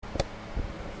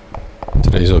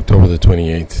Today is October the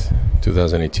 28th,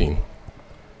 2018.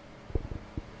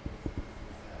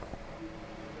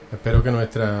 Espero que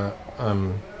nuestra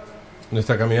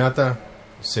caminata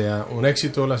sea un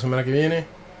éxito la semana que viene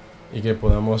y que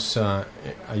podamos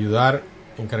ayudar,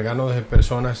 encargarnos de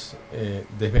personas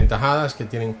desventajadas que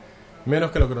tienen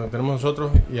menos que lo que tenemos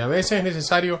nosotros, y a veces es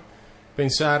necesario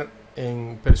pensar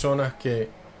en personas que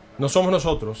no somos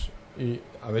nosotros, y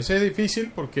a veces es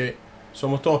difícil porque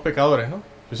somos todos pecadores, ¿no?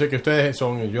 Yo sé que ustedes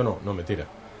son, y yo no, mentira.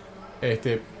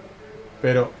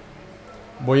 Pero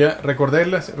voy a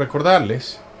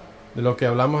recordarles de lo que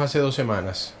hablamos hace 2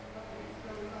 semanas.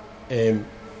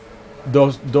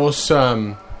 Dos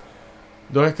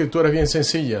escrituras bien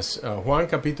sencillas. Juan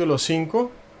capítulo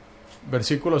 5,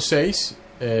 versículo 6.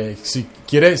 Si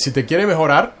te quiere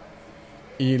mejorar.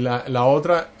 Y la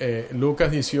otra, Lucas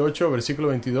 18, versículo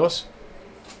 22.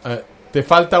 Te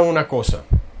falta una cosa.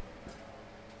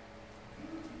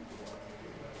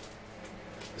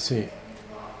 Sí.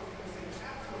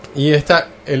 Y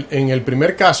en el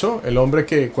primer caso, el hombre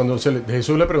que cuando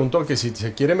Jesús le preguntó que si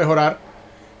se quiere mejorar,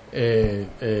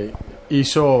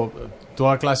 hizo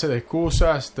toda clase de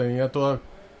excusas, tenía toda,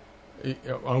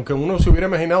 aunque uno se hubiera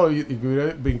imaginado y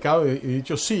hubiera brincado y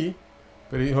dicho sí,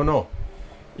 pero dijo no.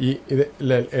 Y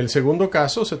el segundo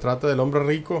caso se trata del hombre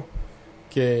rico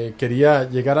que quería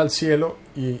llegar al cielo,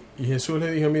 y Jesús le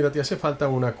dijo: mira, te hace falta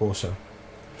una cosa.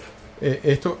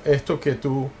 Esto que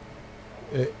tú,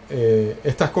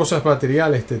 estas cosas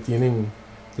materiales te tienen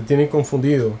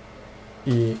confundido,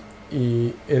 y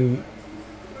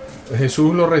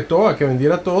Jesús lo retó a que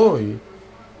vendiera todo, y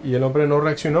el hombre no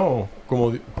reaccionó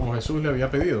como Jesús le había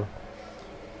pedido.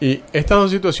 Y estas dos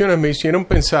situaciones me hicieron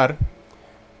pensar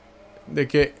de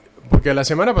que, porque la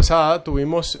semana pasada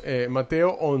tuvimos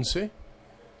Mateo 11,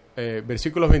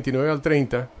 versículos 29 al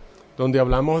 30, donde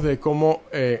hablamos de cómo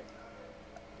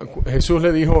Jesús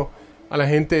le dijo a la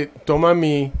gente: toma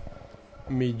mi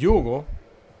yugo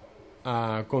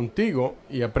contigo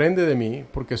y aprende de mí,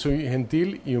 porque soy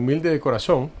gentil y humilde de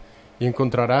corazón, y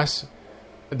encontrarás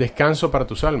descanso para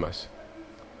tus almas,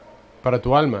 para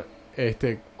tu alma.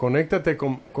 Conéctate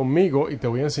conmigo y te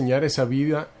voy a enseñar esa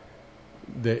vida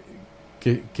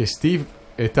que Steve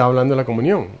está hablando en la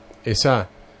comunión. Pues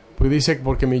dice,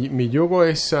 porque mi yugo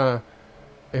es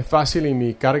fácil y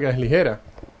mi carga es ligera.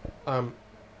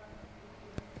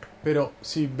 Pero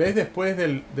si ves después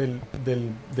de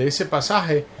ese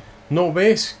pasaje, no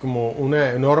ves como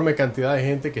una enorme cantidad de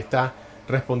gente que está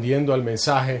respondiendo al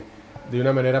mensaje de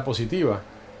una manera positiva.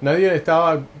 Nadie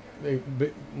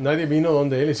vino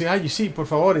donde él y decía: ay, sí, por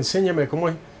favor, enséñame cómo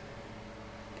es.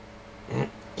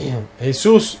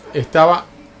 Jesús estaba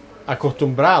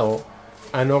acostumbrado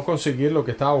a no conseguir lo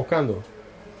que estaba buscando.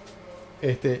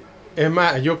 Es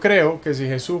más, yo creo que si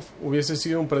Jesús hubiese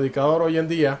sido un predicador hoy en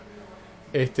día,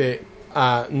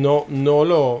 no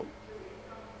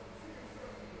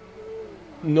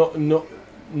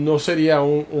sería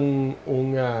un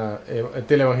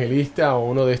televangelista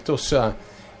o uno de estos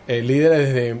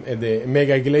líderes de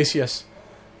mega iglesias.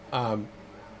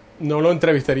 No lo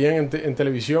entrevistarían en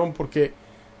televisión porque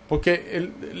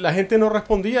la gente no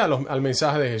respondía al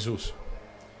mensaje de Jesús.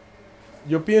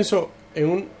 Yo pienso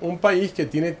en un país que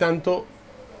tiene tantos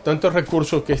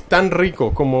recursos, que es tan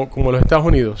rico como los Estados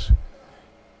Unidos.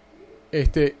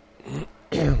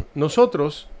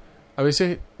 Nosotros a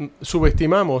veces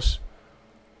subestimamos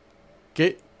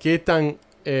qué tan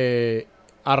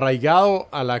arraigado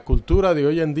a la cultura de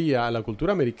hoy en día, a la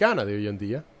cultura americana de hoy en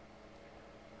día,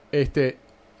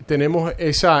 tenemos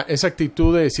esa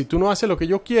actitud de: si tú no haces lo que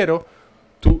yo quiero,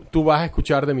 tú vas a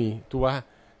escuchar de mí,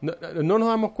 no nos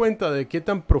damos cuenta de qué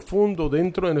tan profundo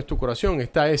dentro de nuestro corazón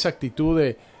está esa actitud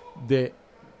de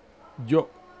yo.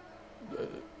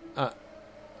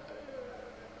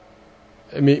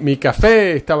 Mi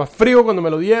café estaba frío cuando me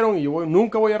lo dieron, y yo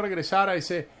nunca voy a regresar a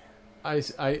esa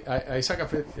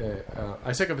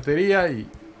cafetería.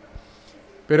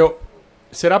 Pero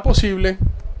 ¿será posible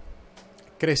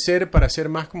crecer para ser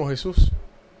más como Jesús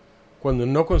cuando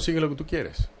no consigues lo que tú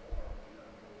quieres?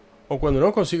 O cuando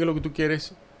no consigues lo que tú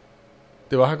quieres,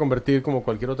 te vas a convertir como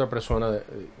cualquier otra persona,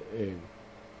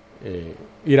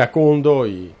 iracundo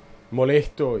y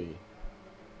molesto.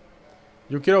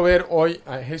 Yo quiero ver hoy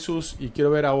a Jesús, y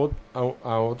quiero ver a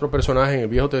otro personaje en el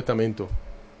Viejo Testamento.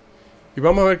 Y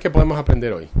vamos a ver qué podemos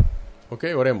aprender hoy. ¿Ok?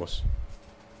 Oremos.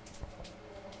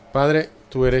 Padre,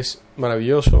 tú eres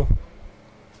maravilloso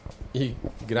y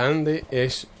grande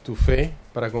es tu fe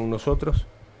para con nosotros.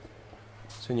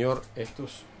 Señor,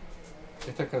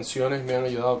 estas canciones me han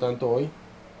ayudado tanto hoy,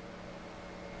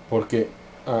 porque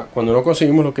cuando no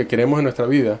conseguimos lo que queremos en nuestra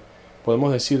vida,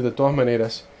 podemos decir de todas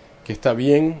maneras que está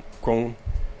bien con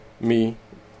mi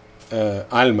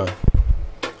alma.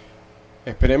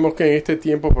 Esperemos que en este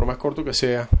tiempo, por más corto que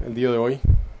sea el día de hoy,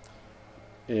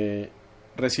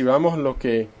 recibamos lo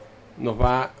que nos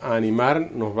va a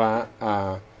animar, nos va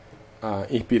a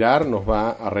inspirar, nos va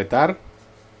a retar.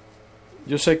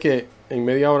 Yo sé que en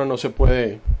media hora no se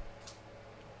puede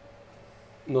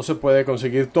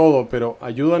conseguir todo, pero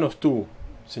ayúdanos tú,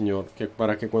 Señor,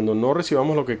 para que cuando no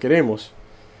recibamos lo que queremos,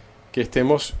 que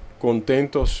estemos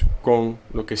contentos con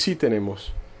lo que sí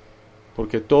tenemos,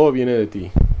 porque todo viene de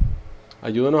ti.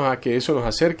 Ayúdanos a que eso nos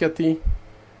acerque a ti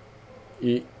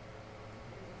y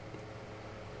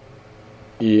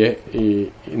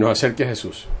nos acerque a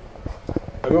Jesús.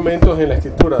 Hay momentos en la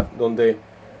Escritura donde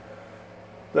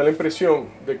da la impresión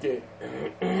de que,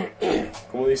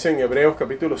 como dice en Hebreos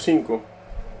capítulo 5,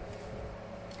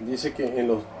 dice que en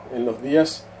los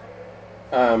días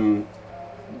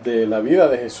de la vida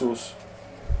de Jesús,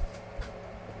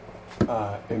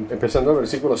 empezando el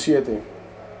versículo 7,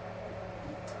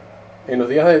 en los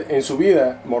días en su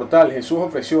vida mortal, Jesús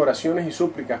ofreció oraciones y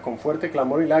súplicas con fuerte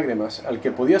clamor y lágrimas al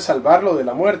que podía salvarlo de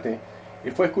la muerte,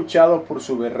 y fue escuchado por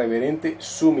su reverente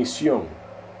sumisión.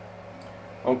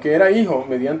 Aunque era hijo,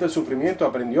 mediante el sufrimiento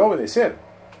aprendió a obedecer,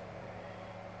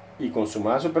 y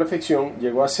consumada su perfección,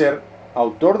 llegó a ser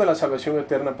autor de la salvación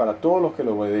eterna para todos los que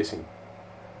lo obedecen.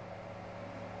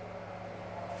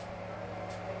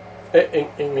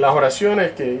 En las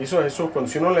oraciones que hizo Jesús,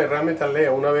 cuando si uno realmente lee,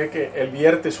 una vez que Él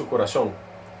vierte su corazón,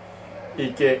 y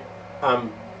que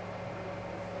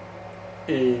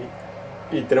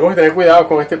y tenemos que tener cuidado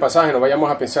con este pasaje, no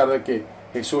vayamos a pensar de que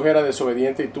Jesús era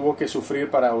desobediente y tuvo que sufrir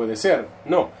para obedecer,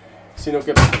 no, sino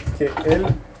que Él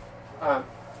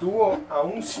tuvo,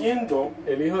 aún siendo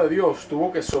el Hijo de Dios,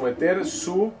 tuvo que someter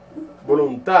su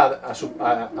voluntad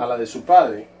a la de su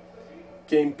Padre,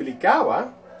 que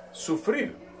implicaba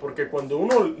sufrir. Porque cuando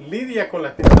uno lidia con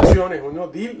las tentaciones,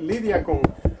 uno lidia con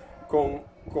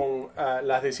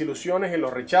las desilusiones y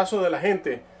los rechazos de la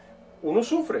gente, uno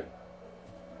sufre.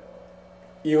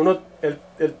 Y él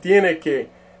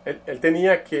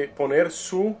tenía que poner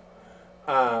su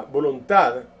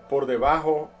voluntad por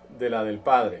debajo de la del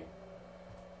Padre.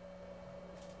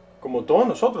 Como todos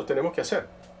nosotros tenemos que hacer.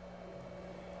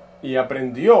 Y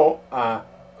aprendió a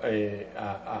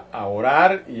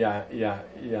orar y a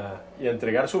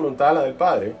entregar su voluntad a la del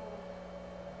Padre.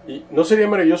 Y no sería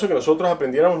maravilloso que nosotros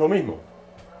aprendiéramos lo mismo.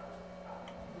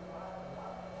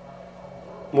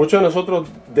 Muchos de nosotros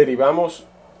derivamos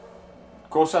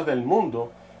cosas del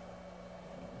mundo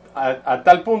a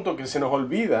tal punto que se nos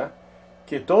olvida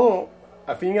que todo,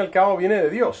 al fin y al cabo, viene de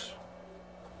Dios.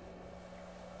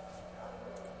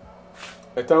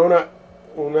 Estaba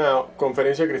en una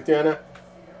conferencia cristiana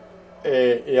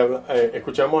y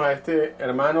escuchamos a este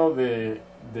hermano de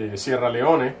Sierra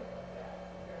Leone,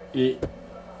 y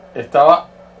estaba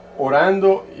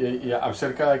orando y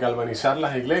acerca de galvanizar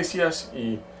las iglesias,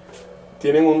 y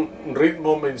tienen un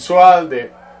ritmo mensual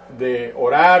de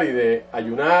orar y de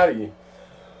ayunar,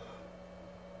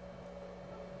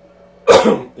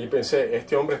 y pensé,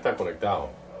 este hombre está conectado,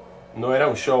 no era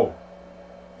un show.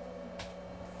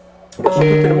 Nosotros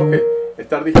tenemos que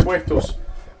estar dispuestos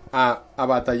a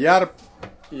batallar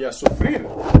y a sufrir.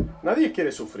 Nadie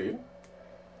quiere sufrir.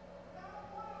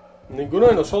 Ninguno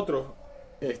de nosotros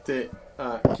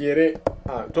quiere.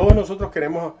 Todos nosotros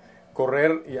queremos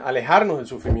correr y alejarnos del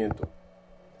sufrimiento.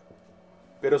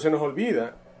 Pero se nos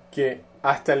olvida que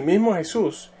hasta el mismo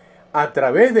Jesús, a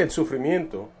través del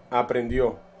sufrimiento,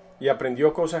 aprendió. Y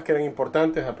aprendió cosas que eran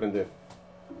importantes aprender.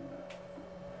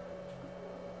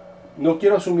 No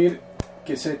quiero asumir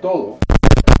que sé todo,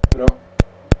 pero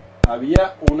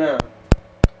había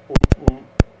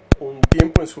un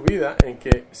tiempo en su vida en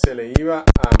que se le iba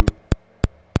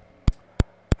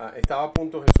estaba a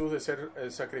punto Jesús de ser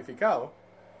sacrificado,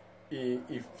 y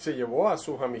se llevó a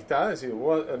sus amistades y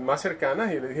más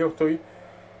cercanas y le dijo,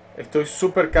 estoy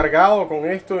súper cargado con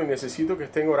esto y necesito que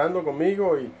estén orando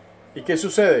conmigo. ¿Y qué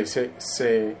sucede?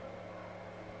 Se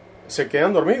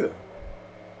quedan dormidos.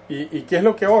 ¿Y qué es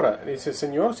lo que ora? Dice,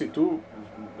 Señor, si tú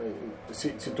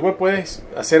me puedes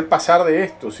hacer pasar de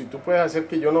esto, si tú puedes hacer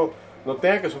que yo no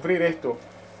tenga que sufrir esto,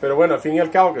 pero bueno, al fin y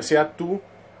al cabo que sea tu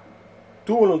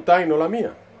voluntad y no la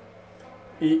mía.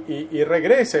 Y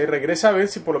regresa a ver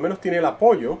si por lo menos tiene el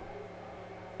apoyo,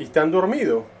 y están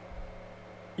dormidos.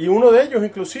 Y uno de ellos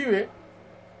inclusive,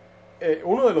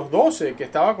 uno de los 12 que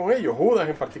estaba con ellos, Judas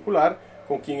en particular,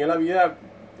 con quien él había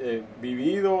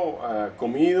vivido,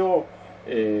 comido,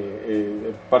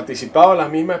 participado en las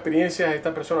mismas experiencias,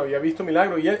 esta persona había visto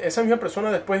milagros, y esa misma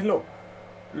persona después lo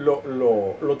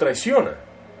traiciona.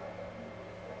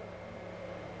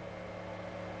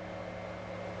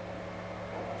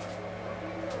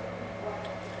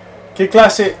 ¿Qué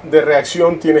clase de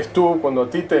reacción tienes tú cuando a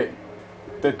ti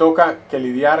te toca que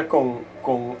lidiar con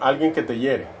alguien que te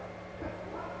hiere?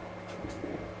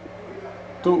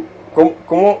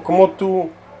 ¿Cómo tú,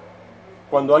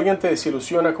 cuando alguien te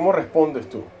desilusiona, cómo respondes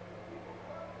tú?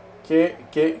 ¿Qué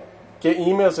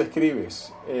emails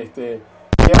escribes? ¿Qué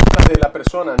hablas de la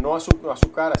persona, no a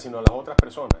su cara, sino a las otras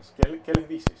personas? ¿Qué les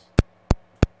dices?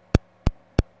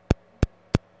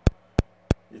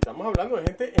 Y estamos hablando de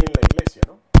gente en la iglesia,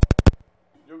 ¿no?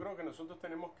 Yo creo que nosotros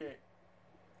tenemos que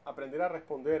aprender a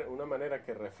responder de una manera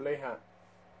que refleja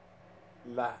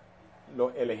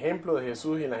el ejemplo de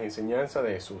Jesús y las enseñanzas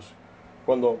de Jesús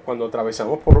cuando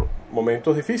atravesamos por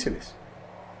momentos difíciles.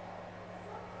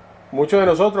 Muchos de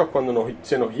nosotros cuando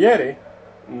se nos hiere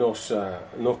nos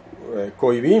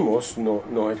cohibimos,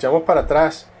 nos echamos para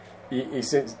atrás y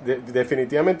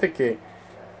definitivamente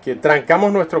que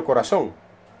trancamos nuestro corazón.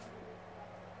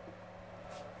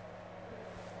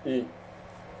 Y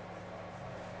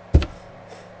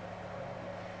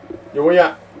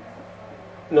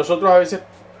nosotros a veces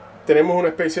tenemos una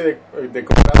especie de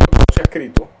contrato que no se ha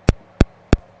escrito,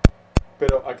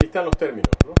 pero aquí están los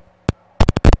términos, ¿no?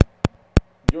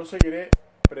 Yo seguiré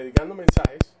predicando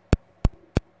mensajes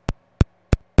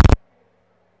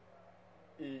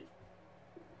y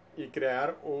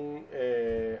crear un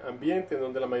ambiente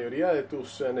donde la mayoría de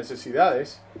tus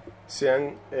necesidades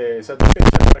sean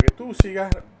satisfechas para que tú sigas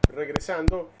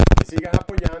regresando y sigas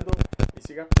apoyando y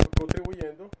sigas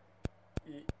contribuyendo.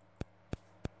 Y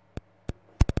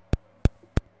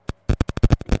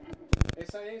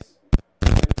ese es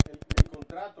el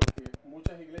contrato que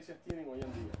muchas iglesias tienen hoy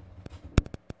en día.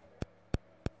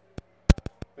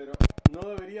 Pero no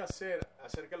debería ser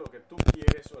acerca de lo que tú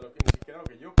quieres o ni siquiera lo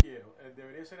que yo quiero.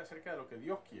 Debería ser acerca de lo que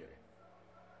Dios quiere.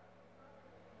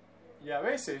 Y a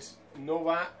veces no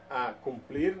va a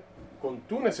cumplir con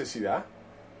tu necesidad,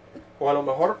 o a lo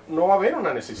mejor no va a haber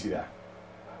una necesidad.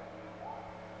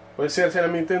 Puede ser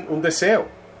solamente un deseo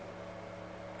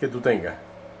que tú tengas.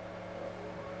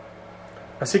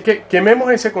 Así que quememos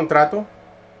ese contrato,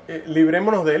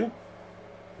 librémonos de él,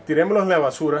 tirémoslo en la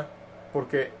basura,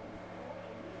 porque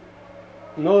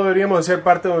no deberíamos de ser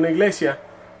parte de una iglesia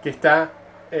que está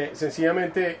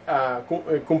sencillamente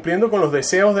cumpliendo con los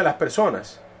deseos de las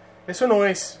personas. Esa no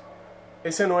es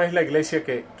la iglesia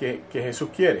que Jesús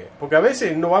quiere, porque a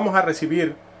veces no vamos a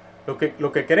recibir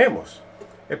lo que queremos.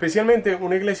 Especialmente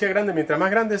una iglesia grande, mientras más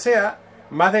grande sea,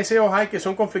 más deseos hay que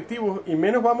son conflictivos y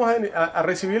menos vamos a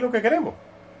recibir lo que queremos.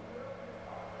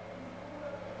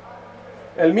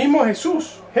 El mismo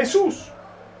Jesús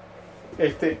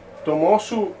tomó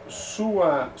sus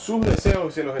deseos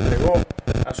y se los entregó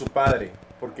a su Padre,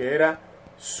 porque era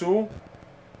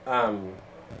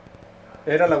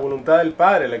la voluntad del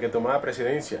Padre la que tomaba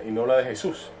precedencia y no la de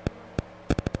Jesús.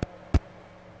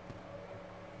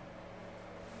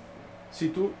 Si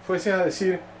tú fueses a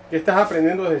decir que estás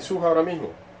aprendiendo de Jesús ahora mismo,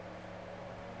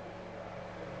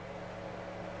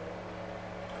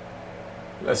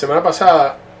 la semana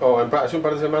pasada, hace un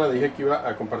par de semanas, dije que iba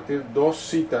a compartir 2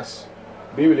 citas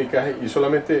bíblicas y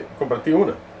solamente compartí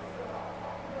una.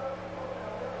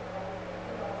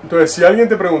 Entonces, si alguien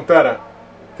te preguntara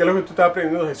 ¿qué es lo que tú estás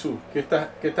aprendiendo de Jesús? ¿Qué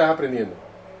estás aprendiendo?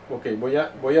 Ok, voy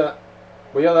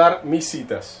a dar mis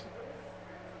citas.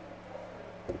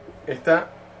 Esto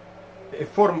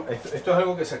es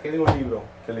algo que saqué de un libro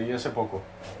que leí hace poco.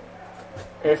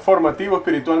 Es formativo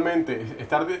espiritualmente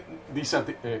estar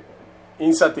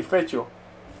insatisfecho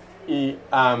y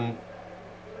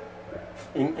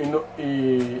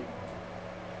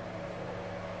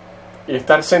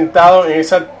estar sentado en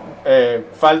esa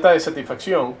falta de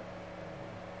satisfacción,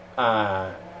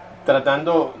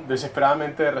 tratando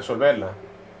desesperadamente de resolverla,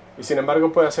 y sin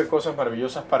embargo puede hacer cosas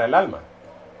maravillosas para el alma.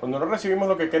 Cuando no recibimos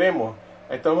lo que queremos,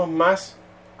 estamos más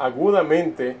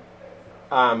agudamente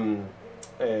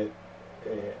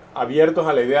abiertos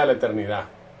a la idea de la eternidad.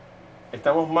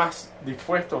 Estamos más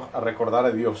dispuestos a recordar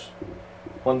a Dios.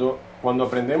 Cuando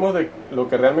aprendemos de lo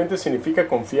que realmente significa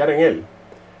confiar en Él,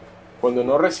 cuando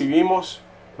no recibimos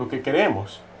lo que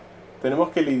queremos, tenemos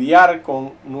que lidiar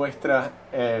con nuestra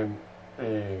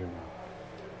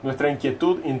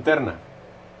inquietud interna.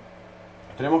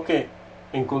 Tenemos que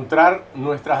encontrar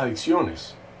nuestras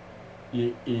adicciones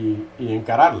y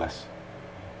encararlas.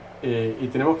 Y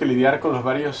tenemos que lidiar con los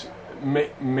varios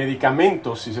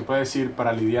medicamentos, si se puede decir,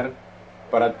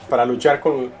 para luchar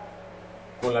con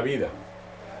la vida.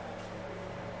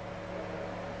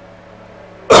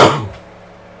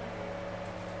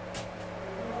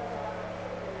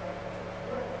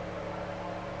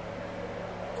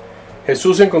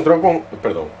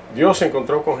 Dios se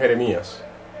encontró con Jeremías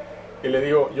y le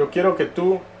dijo: yo quiero que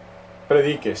tú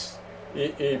prediques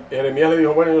Y Jeremías le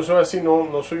dijo, bueno, yo soy así,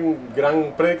 no soy un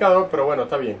gran predicador, pero bueno,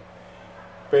 está bien.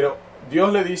 Pero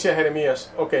Dios le dice a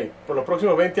Jeremías, ok, por los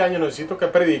próximos 20 años necesito que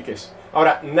prediques.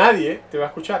 Ahora, nadie te va a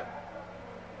escuchar.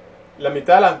 La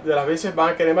mitad de las veces van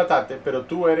a querer matarte, pero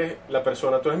tú eres la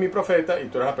persona, tú eres mi profeta y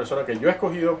tú eres la persona que yo he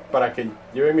escogido para que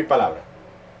lleve mi palabra.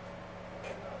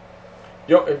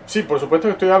 Yo, sí, por supuesto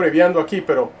que estoy abreviando aquí,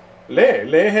 pero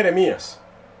lee Jeremías,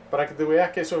 para que te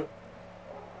veas que eso...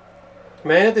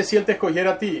 Imagínate si él te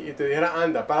escogiera a ti y te dijera,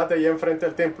 anda, párate allá enfrente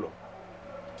del templo.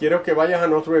 Quiero que vayas a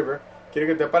North River, quiero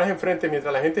que te pares enfrente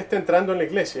mientras la gente está entrando en la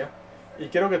iglesia y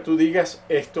quiero que tú digas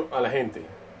esto a la gente.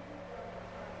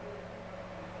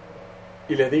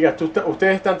 Y les digas,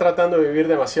 ustedes están tratando de vivir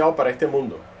demasiado para este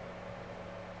mundo.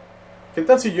 ¿Qué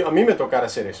tal si a mí me tocara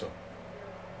hacer eso?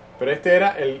 Pero este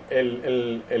era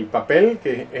el papel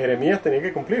que Jeremías tenía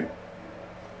que cumplir.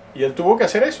 Y él tuvo que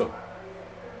hacer eso.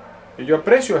 Y yo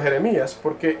aprecio a Jeremías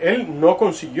porque él no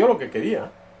consiguió lo que quería.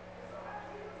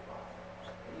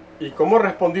 ¿Y cómo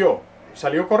respondió?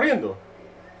 Salió corriendo.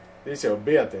 Dice,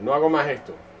 olvídate, no hago más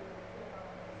esto.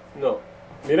 No.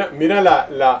 Mira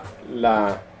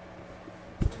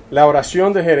la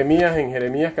oración de Jeremías en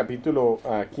Jeremías capítulo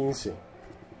 15.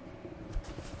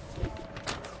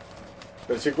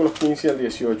 Versículos 15 al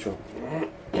 18.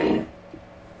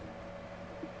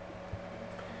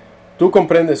 Tú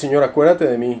comprendes, Señor, acuérdate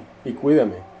de mí y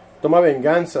cuídame. Toma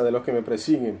venganza de los que me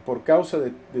persiguen. Por causa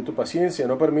de tu paciencia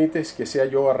no permites que sea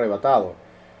yo arrebatado.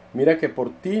 Mira que por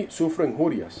ti sufro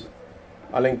injurias.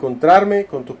 Al encontrarme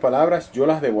con tus palabras yo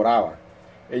las devoraba.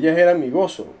 Ellas eran mi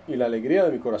gozo y la alegría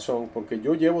de mi corazón, porque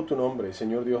yo llevo tu nombre,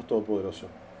 Señor Dios Todopoderoso.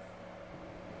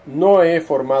 No he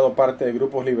formado parte de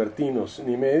grupos libertinos,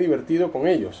 ni me he divertido con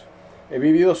ellos. He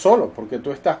vivido solo, porque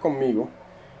tú estás conmigo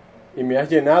y me has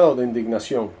llenado de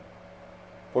indignación.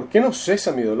 ¿Por qué no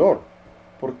cesa mi dolor?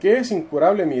 ¿Por qué es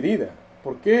incurable mi herida?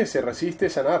 ¿Por qué se resiste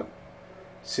sanar?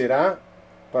 ¿Será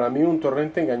para mí un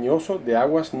torrente engañoso de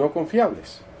aguas no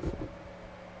confiables?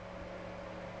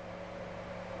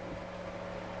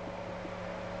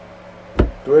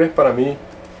 Tú eres para mí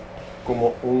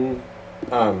como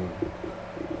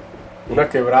una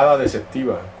quebrada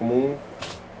deceptiva, como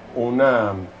un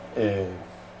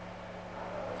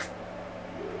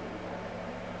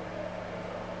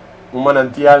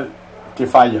manantial que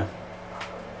falla.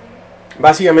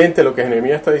 Básicamente lo que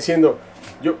Jeremías está diciendo,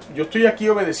 yo estoy aquí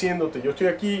obedeciéndote, yo estoy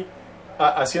aquí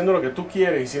haciendo lo que tú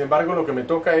quieres y sin embargo lo que me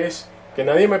toca es que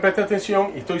nadie me preste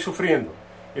atención y estoy sufriendo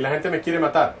y la gente me quiere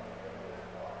matar.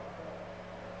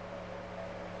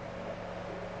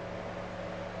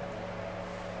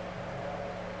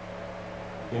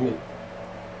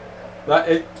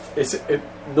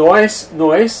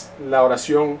 No es la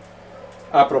oración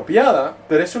apropiada,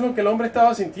 pero eso es lo que el hombre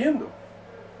estaba sintiendo.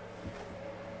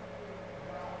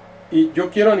 Y yo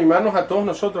quiero animarnos a todos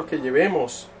nosotros que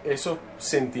llevemos esos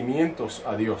sentimientos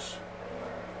a Dios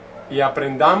y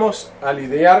aprendamos a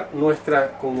lidiar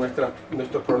con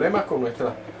nuestros problemas, con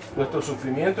nuestros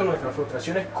sufrimientos, nuestras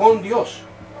frustraciones con Dios.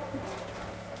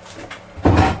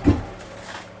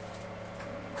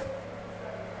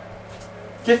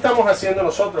 ¿Qué estamos haciendo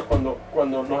nosotros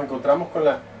cuando nos encontramos con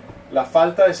la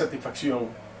falta de satisfacción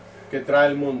que trae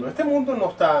el mundo? Este mundo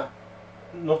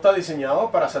no está diseñado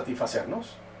para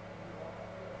satisfacernos.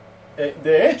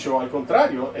 De hecho, al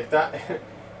contrario,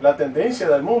 la tendencia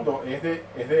del mundo es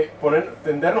de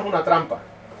tendernos una trampa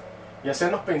y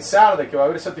hacernos pensar de que va a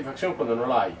haber satisfacción cuando no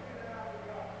la hay.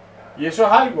 Y eso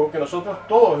es algo que nosotros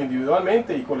todos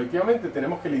individualmente y colectivamente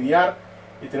tenemos que lidiar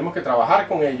y tenemos que trabajar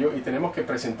con ello y tenemos que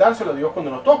presentárselo a Dios cuando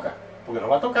nos toca, porque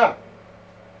nos va a tocar.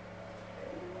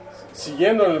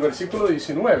 Siguiendo en el versículo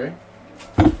 19,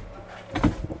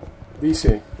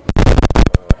 dice: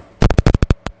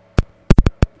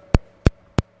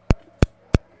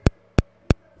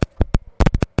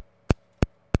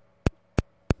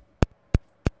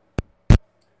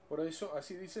 por eso,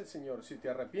 así dice el Señor, si te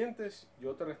arrepientes,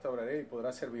 yo te restauraré y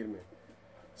podrás servirme.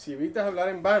 Si evitas hablar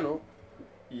en vano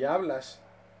y hablas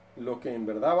lo que en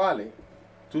verdad vale,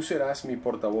 tú serás mi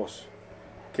portavoz.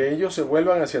 Que ellos se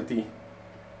vuelvan hacia ti,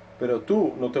 pero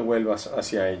tú no te vuelvas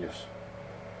hacia ellos.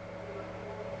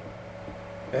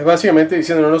 Es básicamente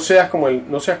diciendo, no seas como el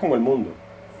mundo.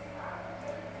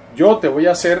 Yo te voy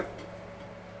a hacer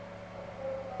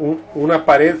una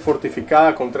pared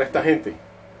fortificada contra esta gente.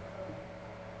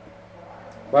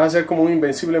 Vas a ser como un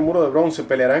invencible muro de bronce.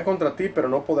 Pelearán contra ti, pero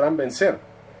no podrán vencer,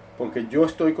 porque yo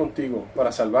estoy contigo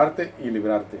para salvarte y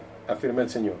librarte, afirma el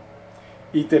Señor.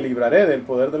 Y te libraré del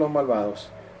poder de los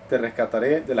malvados, te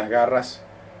rescataré de las garras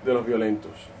de los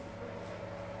violentos.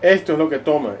 Esto es lo que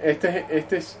toma, este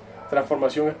es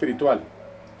transformación espiritual.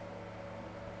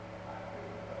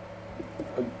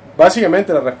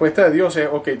 básicamente la respuesta de Dios es,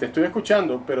 ok, te estoy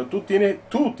escuchando, pero tú tienes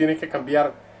que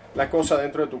cambiar la cosa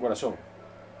dentro de tu corazón.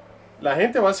 La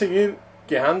gente va a seguir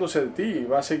quejándose de ti, y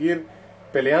va a seguir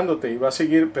peleándote, y va a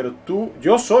seguir, pero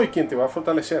yo soy quien te va a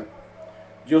fortalecer.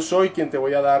 Yo soy quien te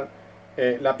voy a dar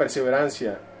la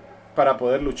perseverancia para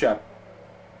poder luchar.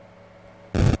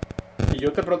 Y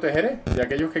yo te protegeré de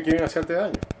aquellos que quieren hacerte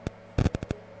daño.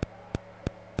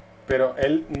 Pero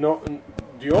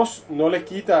Dios no le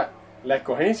quita la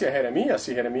escogencia a Jeremías.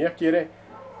 Si Jeremías quiere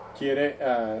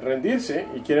rendirse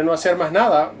y quiere no hacer más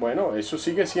nada, bueno, eso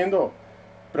sigue siendo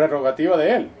prerrogativa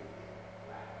de él.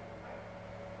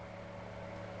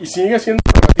 Y sigue siendo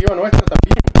prerrogativa nuestra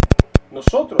también.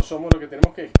 Nosotros somos los que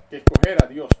tenemos que escoger a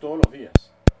Dios todos los días.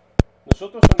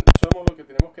 Nosotros somos los que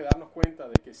tenemos que darnos cuenta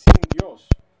de que sin Dios,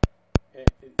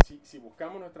 si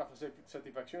buscamos nuestra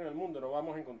satisfacción en el mundo, no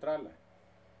vamos a encontrarla.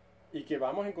 Y que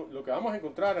lo que vamos a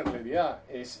encontrar en realidad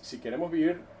es, si queremos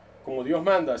vivir como Dios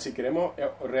manda, si queremos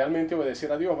realmente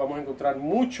obedecer a Dios, vamos a encontrar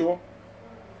mucho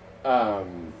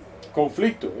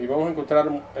conflicto, y vamos a encontrar...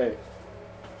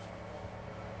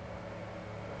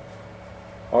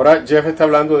 Ahora Jeff está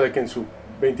hablando de que en sus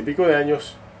 20 y pico de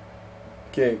años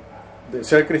de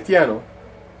ser cristiano,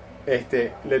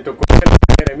 le tocó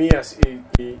Jeremías,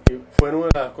 y fue una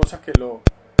de las cosas que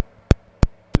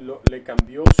le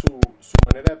cambió su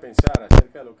manera de pensar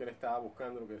acerca de lo que él estaba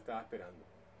buscando, lo que él estaba esperando.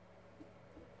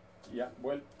 Ya,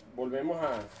 volvemos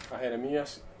a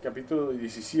Jeremías capítulo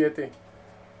 17,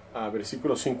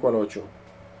 versículos 5 al 8.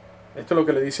 Esto es lo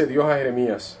que le dice Dios a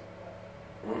Jeremías.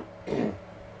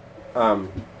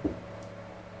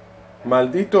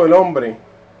 Maldito el hombre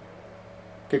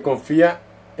que confía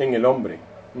en el hombre,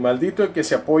 maldito el que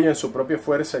se apoya en su propia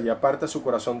fuerza y aparta su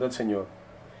corazón del Señor.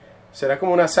 Será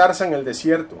como una zarza en el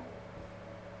desierto,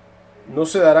 no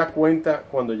se dará cuenta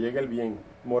cuando llegue el bien,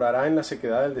 morará en la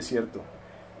sequedad del desierto,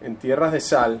 en tierras de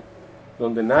sal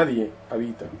donde nadie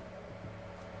habita.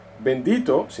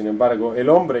 Bendito, sin embargo, el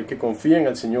hombre que confía en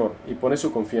el Señor y pone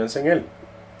su confianza en Él.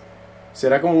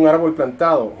 Será como un árbol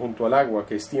plantado junto al agua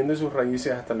que extiende sus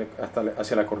raíces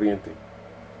hacia la corriente.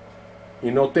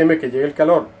 Y no teme que llegue el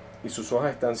calor, y sus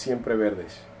hojas están siempre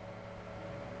verdes.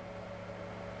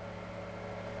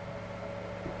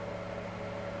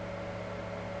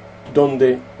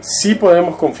 Donde sí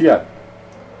podemos confiar,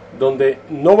 donde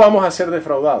no vamos a ser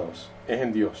defraudados, es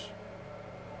en Dios.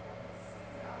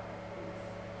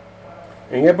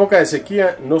 En época de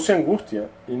sequía no se angustia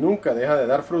y nunca deja de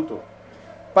dar fruto.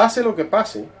 Pase lo que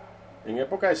pase, en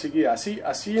época de sequía,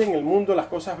 así en el mundo las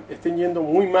cosas estén yendo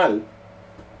muy mal,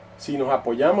 si nos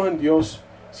apoyamos en Dios,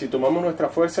 si tomamos nuestra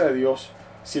fuerza de Dios,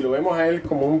 si lo vemos a Él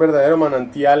como un verdadero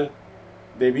manantial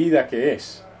de vida que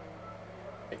es,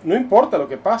 no importa lo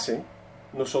que pase,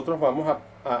 nosotros vamos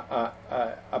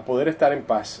a poder estar en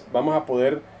paz, vamos a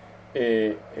poder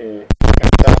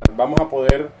descansar, vamos a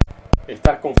poder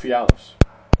estar confiados.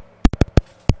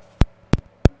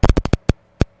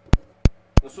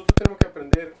 Nosotros tenemos que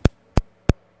aprender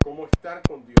cómo estar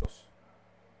con Dios,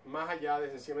 más allá de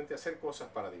sencillamente hacer cosas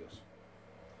para Dios.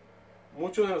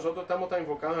 Muchos de nosotros estamos tan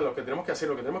enfocados en lo que tenemos que hacer,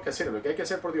 lo que hay que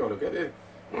hacer por Dios,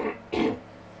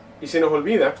 y se nos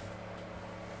olvida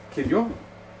que Dios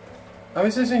a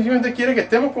veces sencillamente quiere que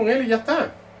estemos con Él y ya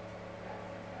está.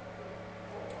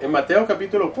 En Mateo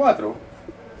capítulo 4,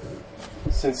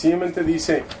 sencillamente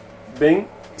dice, ven,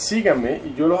 síganme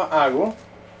y yo los hago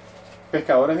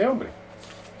pescadores de hombres.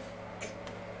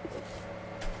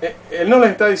 Él no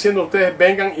les está diciendo ustedes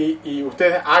vengan y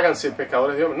ustedes háganse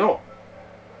pescadores de hombres, no.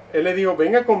 Él les dijo,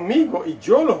 venga conmigo y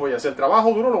yo los voy a hacer, el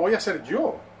trabajo duro lo voy a hacer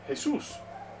yo, Jesús.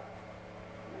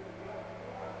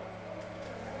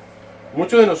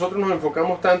 Muchos de nosotros nos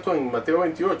enfocamos tanto en Mateo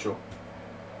 28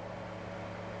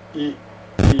 y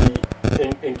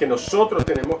en que nosotros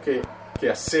tenemos que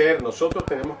hacer, nosotros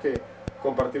tenemos que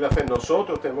compartir la fe,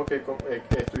 nosotros tenemos que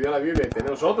estudiar la Biblia y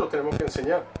nosotros tenemos que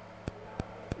enseñar.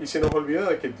 Y se nos olvida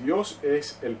de que Dios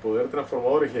es el poder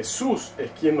transformador y Jesús es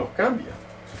quien nos cambia.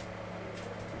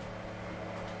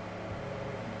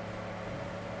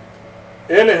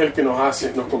 Él es el que nos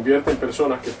convierte en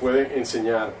personas que pueden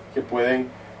enseñar, que pueden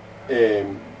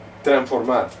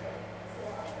transformar.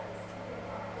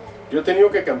 Yo he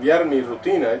tenido que cambiar mi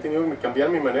rutina, he tenido que cambiar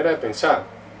mi manera de pensar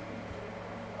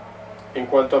en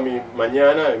cuanto a mi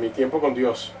mañana, en mi tiempo con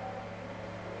Dios.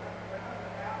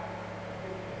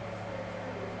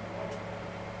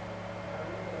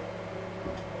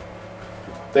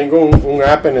 Tengo un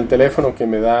app en el teléfono que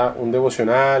me da un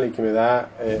devocional y que me da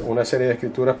una serie de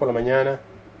escrituras por la mañana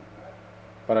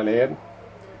para leer.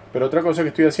 Pero otra cosa que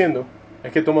estoy haciendo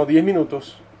es que tomo 10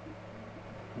 minutos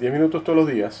todos los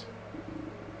días.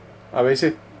 A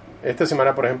veces esta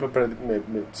semana, por ejemplo,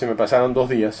 se me pasaron 2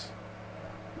 días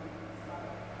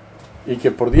y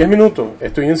que por 10 minutos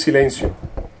estoy en silencio.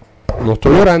 No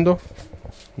estoy orando,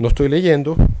 no estoy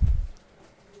leyendo,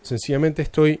 sencillamente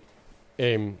estoy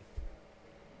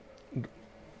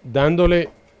dándole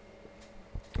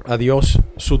a Dios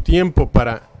su tiempo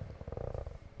para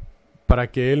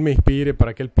que Él me inspire,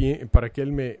 para que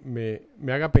Él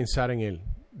me haga pensar en Él.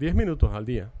 10 minutos al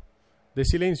día de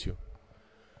silencio.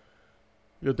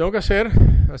 Lo tengo que hacer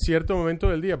a cierto momento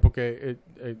del día porque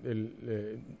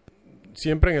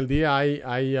siempre en el día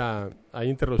hay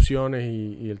interrupciones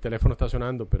y el teléfono está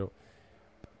sonando, pero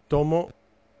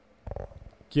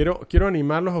quiero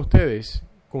animarlos a ustedes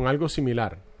con algo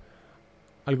similar.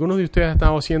 Algunos de ustedes han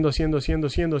estado haciendo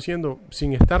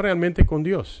sin estar realmente con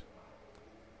Dios.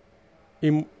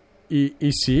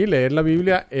 Y sí, leer la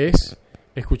Biblia es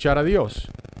escuchar a Dios.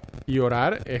 Y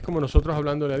orar es como nosotros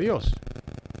hablándole a Dios.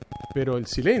 Pero el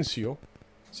silencio,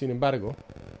 sin embargo,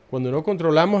 cuando no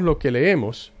controlamos lo que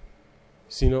leemos,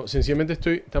 sino sencillamente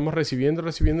estamos recibiendo,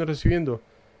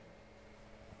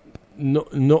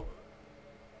 no.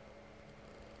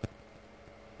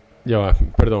 Ya va,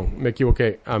 perdón, me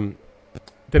equivoqué.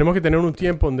 Tenemos que tener un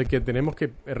tiempo donde que tenemos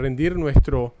que rendir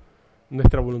nuestra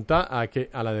voluntad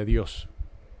a la de Dios.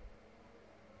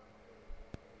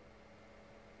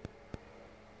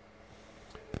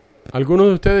 Algunos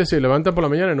de ustedes se levantan por la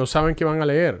mañana y no saben qué van a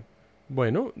leer.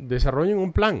 Bueno, desarrollen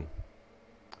un plan.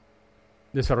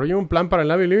 Desarrollen un plan para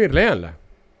la Biblia y léanla.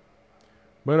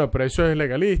 Bueno, pero eso es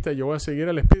legalista, yo voy a seguir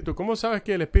al Espíritu. ¿Cómo sabes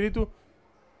que el Espíritu...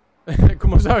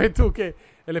 ¿Cómo sabes tú que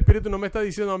el Espíritu no me está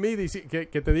diciendo a mí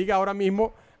que te diga ahora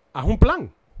mismo, haz un plan?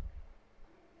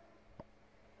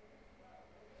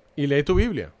 Y lee tu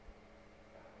Biblia.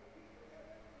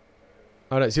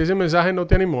 Ahora, si ese mensaje no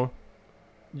te animó,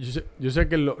 yo sé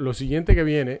que lo siguiente que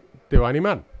viene te va a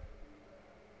animar.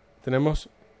 Tenemos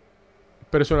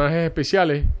personajes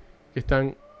especiales que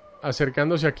están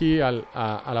acercándose aquí a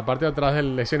la parte de atrás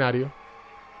del escenario.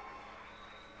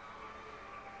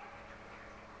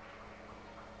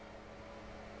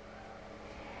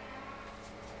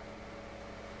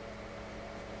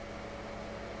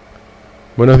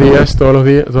 Buenos días,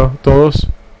 todos.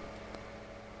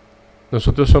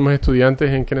 Nosotros somos estudiantes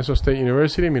en Kennesaw State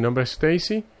University. Mi nombre es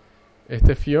Stacy.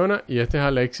 Este es Fiona y este es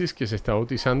Alexis, que se está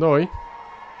bautizando hoy.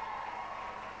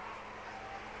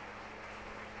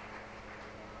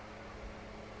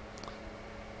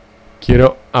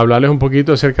 Quiero hablarles un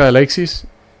poquito acerca de Alexis.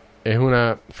 Es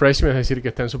una freshman, es decir, que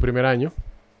está en su primer año.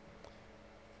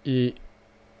 Y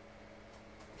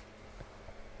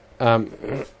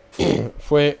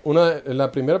fue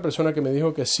la primera persona que me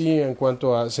dijo que sí en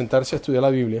cuanto a sentarse a estudiar la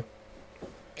Biblia.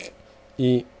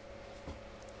 Y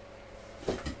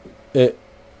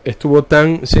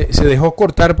se dejó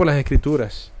cortar por las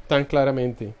Escrituras tan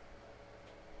claramente.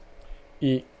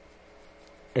 Y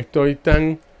estoy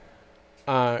tan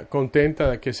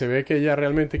contenta de que se ve que ella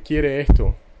realmente quiere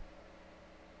esto.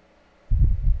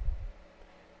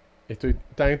 Estoy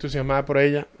tan entusiasmada por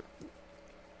ella.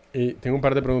 Y tengo un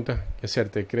par de preguntas que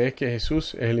hacerte. ¿Crees que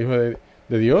Jesús es el Hijo de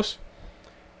Dios?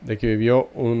 De que vivió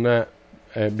una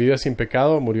vida sin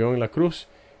pecado, murió en la cruz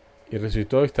y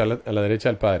resucitó y está a la derecha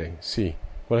del Padre. Sí.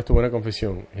 ¿Cuál es tu buena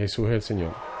confesión? Jesús es el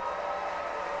Señor.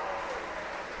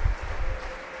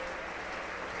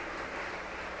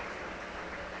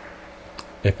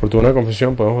 Es por tu buena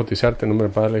confesión podemos bautizarte en nombre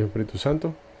del Padre, del Hijo y del Espíritu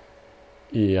Santo.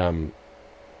 Y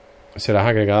serás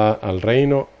agregada al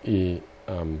reino y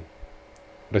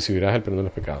recibirás el perdón de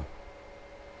los pecados.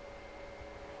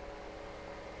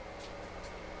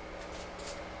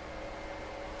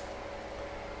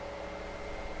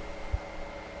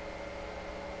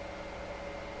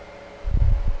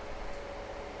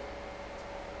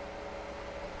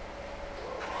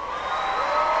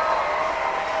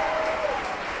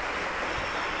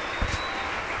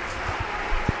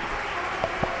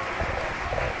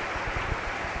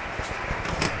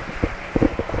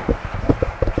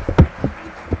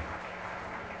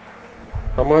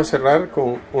 Vamos a cerrar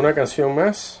con una canción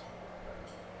más.